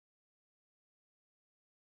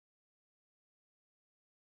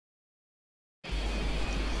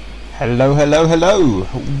Hello, hello, hello!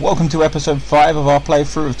 Welcome to episode 5 of our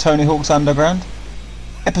playthrough of Tony Hawk's Underground.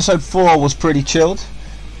 Episode 4 was pretty chilled.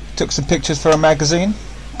 Took some pictures for a magazine,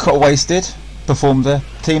 got wasted, performed a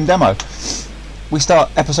team demo. We start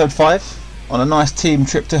episode 5 on a nice team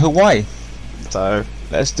trip to Hawaii. So,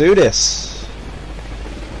 let's do this.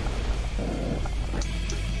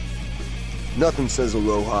 Nothing says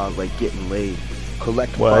aloha like getting laid.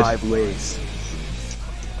 Collect Word. 5 lays.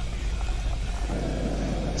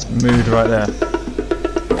 Mood right there.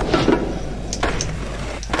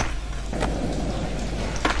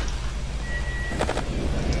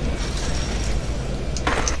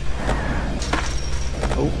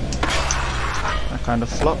 Oh, that kind of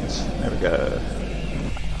flopped. There we go.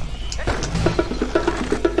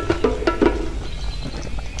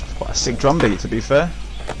 Quite a sick drum beat, to be fair.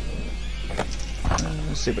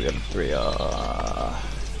 Let's see what the other 3 are.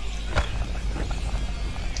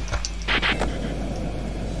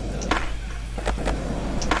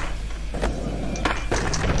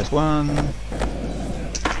 One.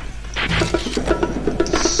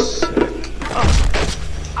 Sick.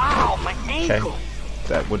 Oh. Ow, my ankle! Okay.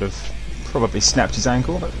 That would have probably snapped his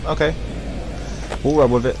ankle, but okay. We'll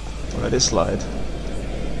rub with it. We'll let it slide.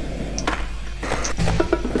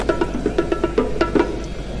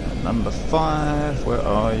 Number 5, where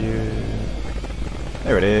are you?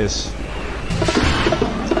 There it is.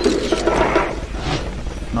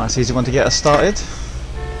 Nice easy one to get us started.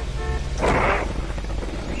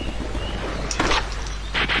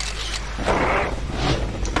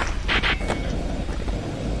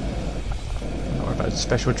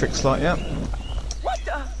 Special trick slot, yeah. What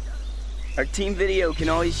the? Our team video can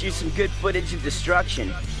always use some good footage of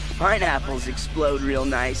destruction. Pineapples explode real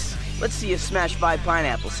nice. Let's see you smash 5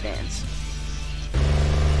 pineapple stands.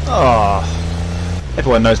 Ah,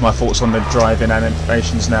 everyone knows my thoughts on the driving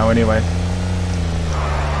animations now anyway.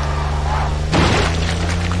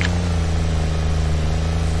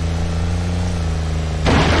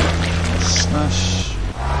 Smash.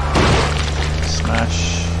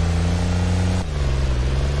 Smash.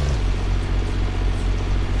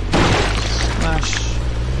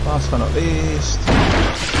 Last but not least,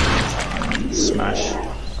 smash.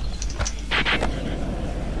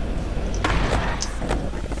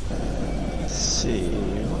 Let's see,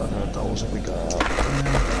 what other goals have we got?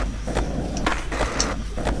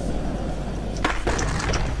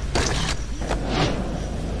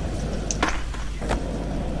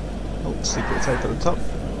 Oh, secret tape at the top.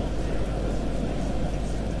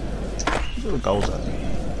 Where are the goals at?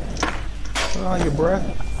 Where are you, bruh?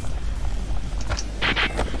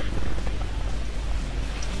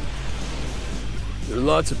 There are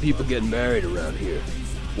lots of people getting married around here.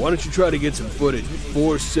 Why don't you try to get some footage with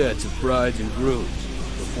 4 sets of brides and grooms?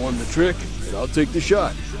 Perform the trick, and I'll take the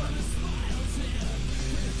shot.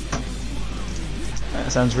 That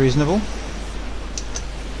sounds reasonable.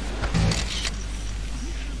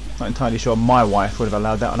 Not entirely sure my wife would have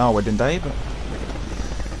allowed that on our wedding day, but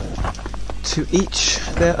to each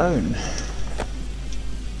their own.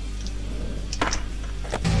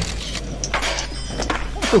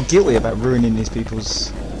 I feel guilty about ruining these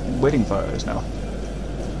people's wedding photos now.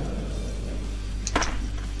 I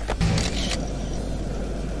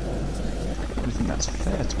don't think that's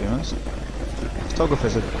fair, to be honest.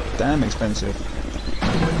 Photographers are damn expensive.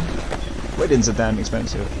 Weddings are damn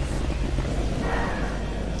expensive.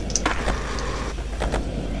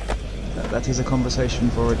 That is a conversation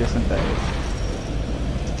for a different day.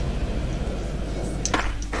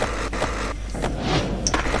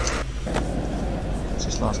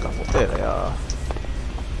 Last couple. There they are.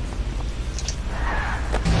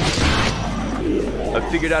 I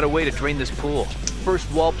figured out a way to drain this pool. First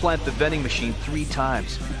wall plant the vending machine 3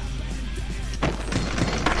 times.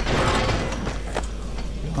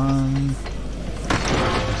 1, 2.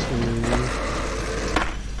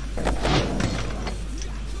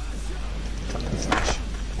 Fucking flash.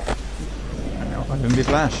 No, I didn't be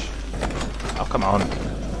flash. Oh, come on.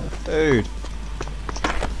 Dude.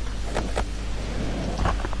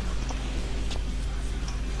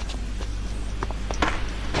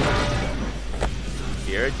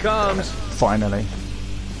 Here it comes. Finally.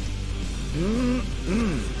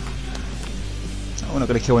 We're not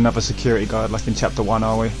going to kill another security guard like in chapter 1,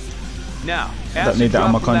 are we? Now, I don't need that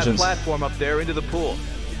on my from conscience. that platform up there into the pool.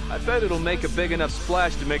 I bet it'll make a big enough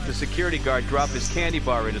splash to make the security guard drop his candy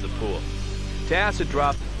bar into the pool. To acid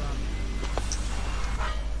drop.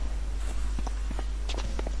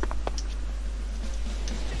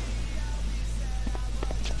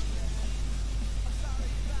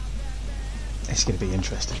 It's going to be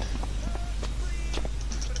interesting.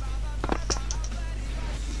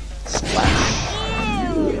 Splash.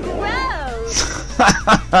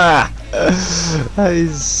 That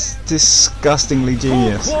is disgustingly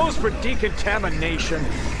genius. Full clothes for decontamination.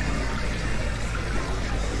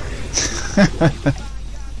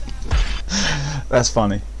 That's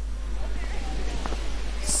funny.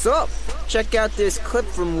 Sup? Check out this clip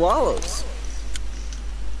from Wallows.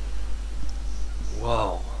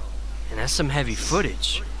 Whoa. And that's some heavy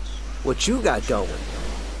footage. What you got going?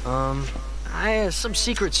 I have some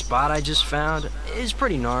secret spot I just found. It's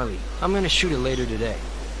pretty gnarly. I'm gonna shoot it later today.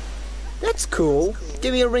 That's cool.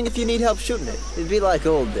 Give me a ring if you need help shooting it. It'd be like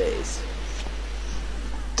old days.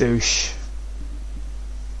 Douche.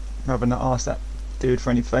 Rather not ask that dude for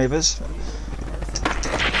any favours.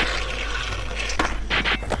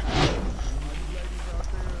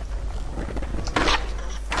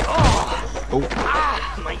 Oh.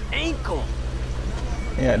 Ah, my ankle!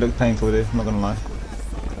 Yeah, it looked painful, dude. I'm not gonna lie.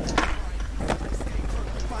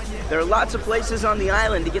 There are lots of places on the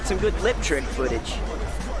island to get some good lip trick footage.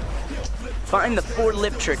 Find the 4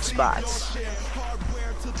 lip trick spots.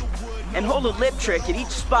 And hold a lip trick at each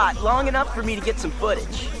spot long enough for me to get some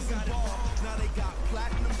footage.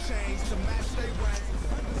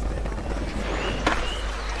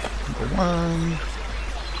 Number 1.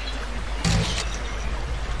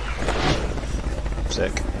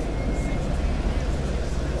 Sick.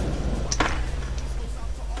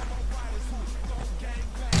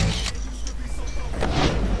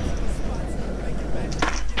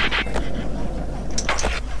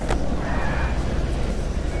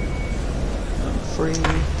 Number 3.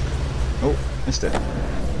 Oh, missed it.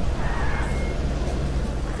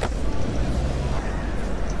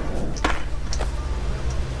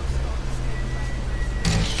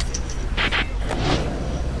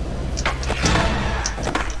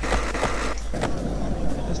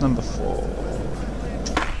 Number 4.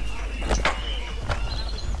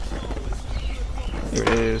 Here it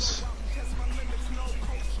is.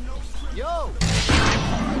 Yo!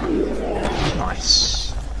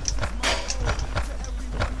 Nice.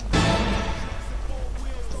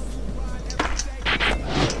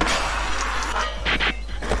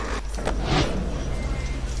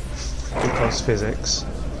 Because physics.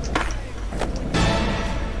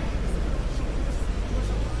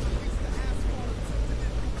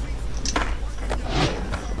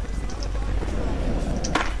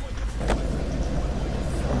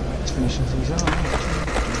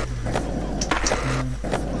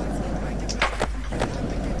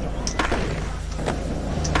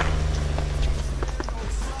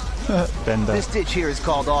 Bender. This ditch here is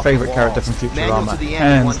called off Favorite the character walls. from Manual Futurama, to the end,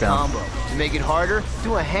 hands one down. combo. To make it harder,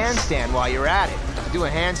 do a handstand while you're at it. To do a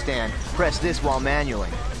handstand, press this while manually.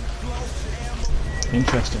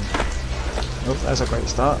 Interesting. Oh, that's a great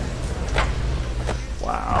start.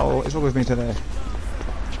 Wow, it's all with me today.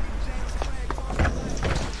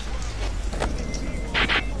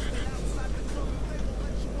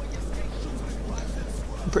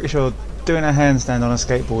 I'm pretty sure doing a handstand on a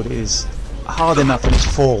skateboard is hard enough when it's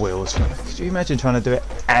 4 wheels. Could you imagine trying to do it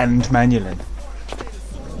and manually?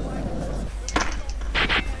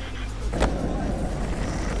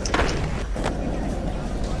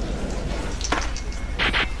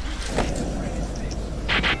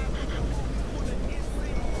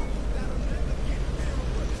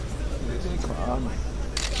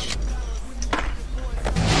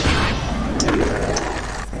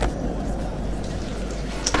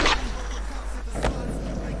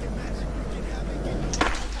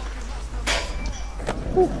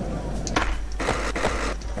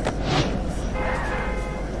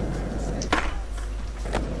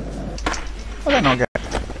 I don't know, gap.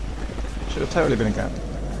 Should have totally been a gap.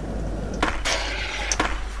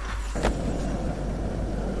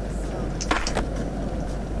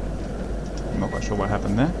 I'm not quite sure what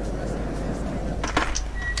happened there.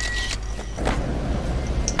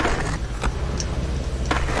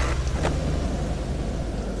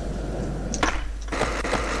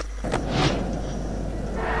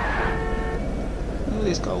 Where are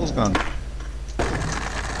these goals gone?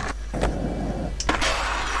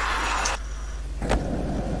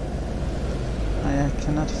 I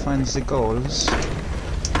cannot find the goals.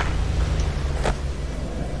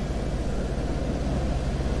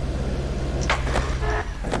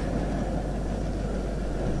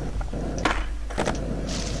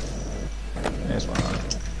 There's one.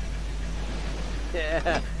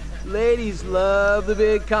 Yeah, ladies love the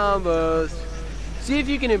big combos. See if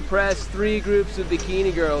you can impress 3 groups of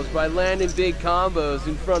bikini girls by landing big combos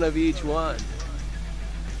in front of each one.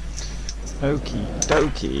 Okie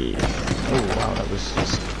dokie. Oh wow, that was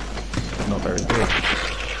just not very good.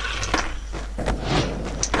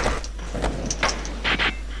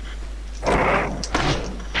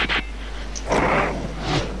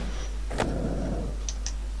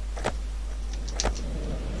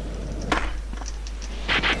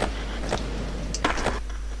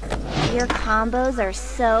 Your combos are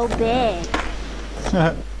so big.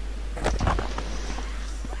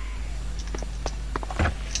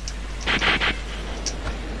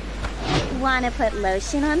 Wanna put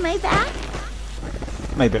lotion on my back?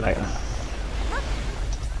 Maybe later.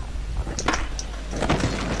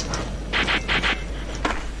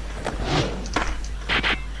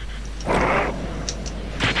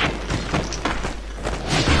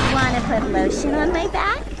 Wanna put lotion on my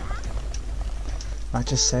back? I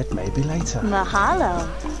just said maybe later. Mahalo.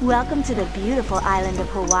 Welcome to the beautiful island of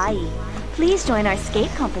Hawaii. Please join our skate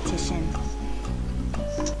competition.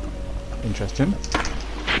 Interesting.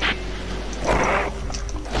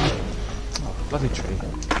 Oh, bloody tree.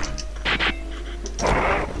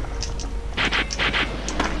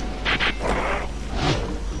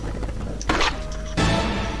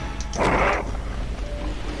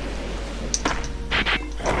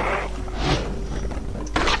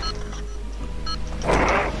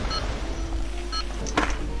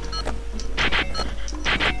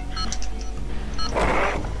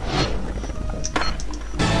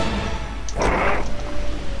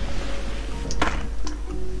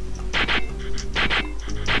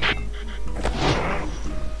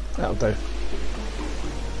 That'll do.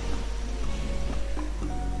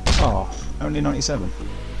 Oh, only 97.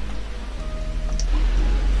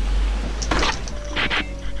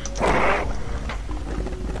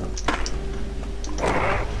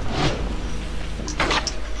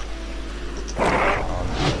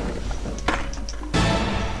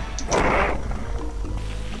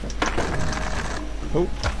 Oh,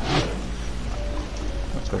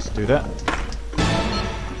 not supposed to do that.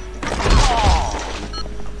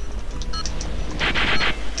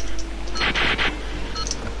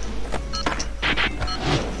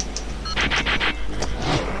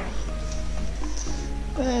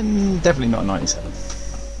 Then definitely not 97.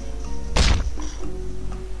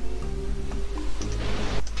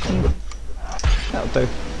 That'll do.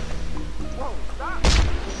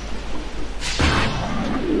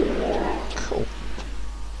 Cool.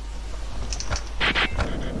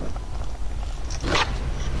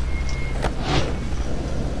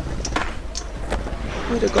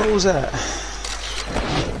 Where the goals at?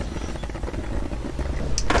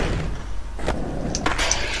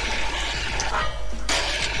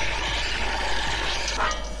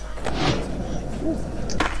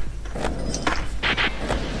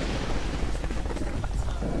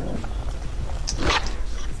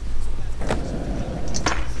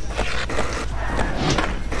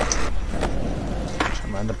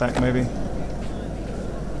 Around the back maybe.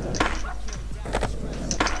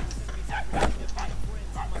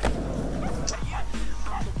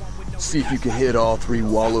 See if you can hit all 3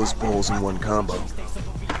 Wallows bowls in one combo.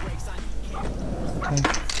 Okay.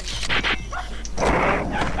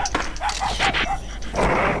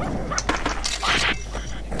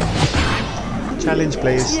 Challenge,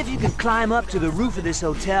 please. See if you can climb up to the roof of this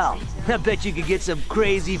hotel. I bet you could get some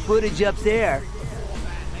crazy footage up there.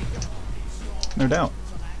 No doubt.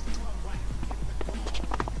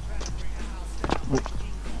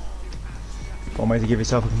 One way to give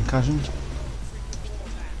yourself a concussion.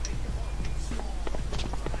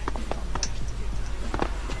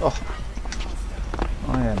 Oh,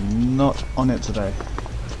 I am not on it today.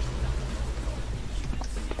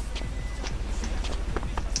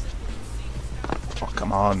 Oh,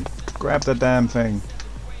 come on. Grab the damn thing.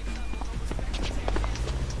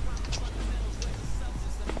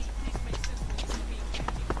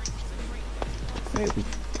 There we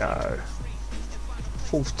go.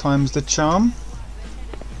 4th time's the charm.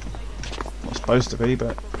 Not supposed to be,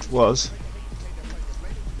 but it was.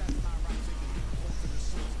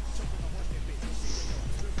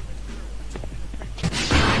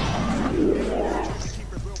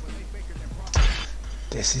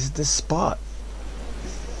 This is the spot.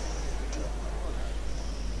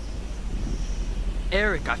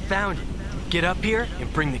 Eric, I found it. Get up here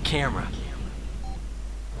and bring the camera.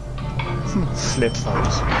 Flip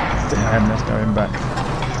phones. Damn, that's going back.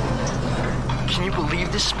 Can you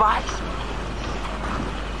believe this spot?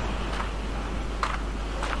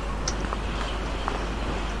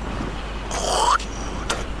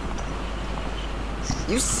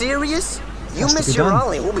 You serious? You Has to miss be your done.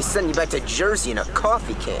 ollie. We'll be sending you back to Jersey in a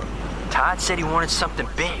coffee can. Todd said he wanted something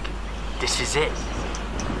big. This is it.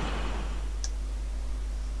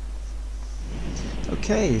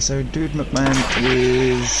 Okay, so Dude McMahon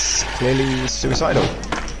is clearly suicidal.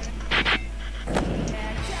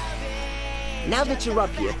 Now that you're up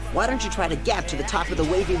here, why don't you try to gap to the top of the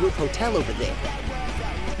wavy roof hotel over there?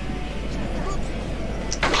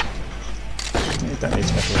 Don't need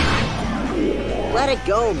special. Let it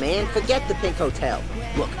go, man. Forget the pink hotel.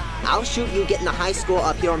 Look, I'll shoot you getting the high score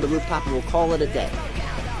up here on the rooftop and we'll call it a day.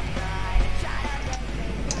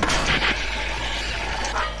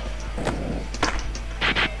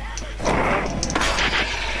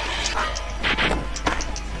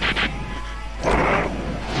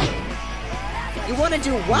 You want to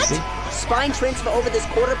do what? Spine transfer over this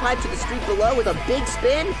quarter pipe to the street below with a big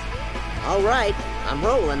spin? All right, I'm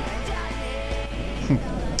rolling.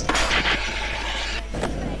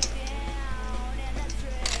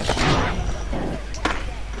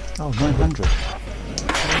 Oh, 900.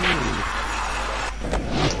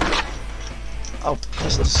 Oh,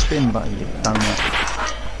 press the spin button, you donut.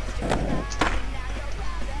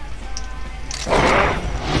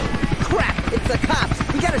 Crap! It's the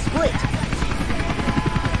cops! We gotta split!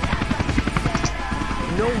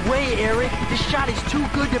 No way, Eric. This shot is too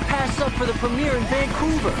good to pass up for the premiere in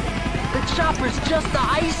Vancouver. The chopper's just the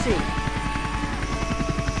icing.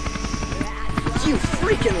 You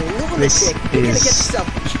freaking lunatic! This You're gonna get is yourself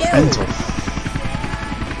killed! mental.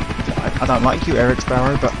 I don't like you, Eric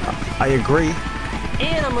Sparrow, but I agree.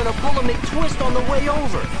 And I'm gonna pull a McTwist on the way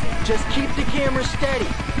over. Just keep the camera steady.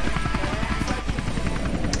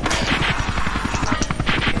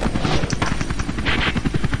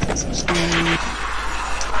 Some speed.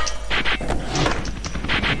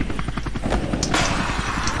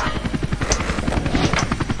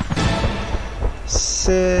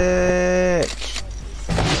 Sick.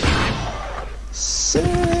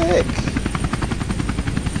 Sick.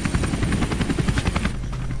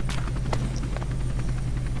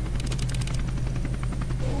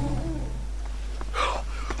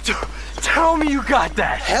 Tell me you got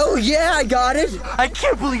that! Hell yeah, I got it! I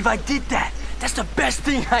can't believe I did that! That's the best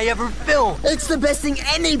thing I ever filmed! It's the best thing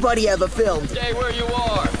anybody ever filmed! Stay where you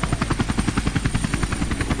are.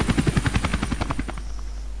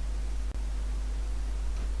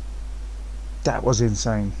 That was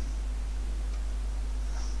insane.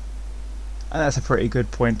 And that's a pretty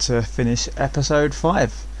good point to finish episode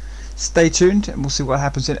 5. Stay tuned and we'll see what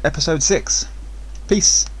happens in episode 6.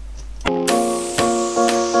 Peace.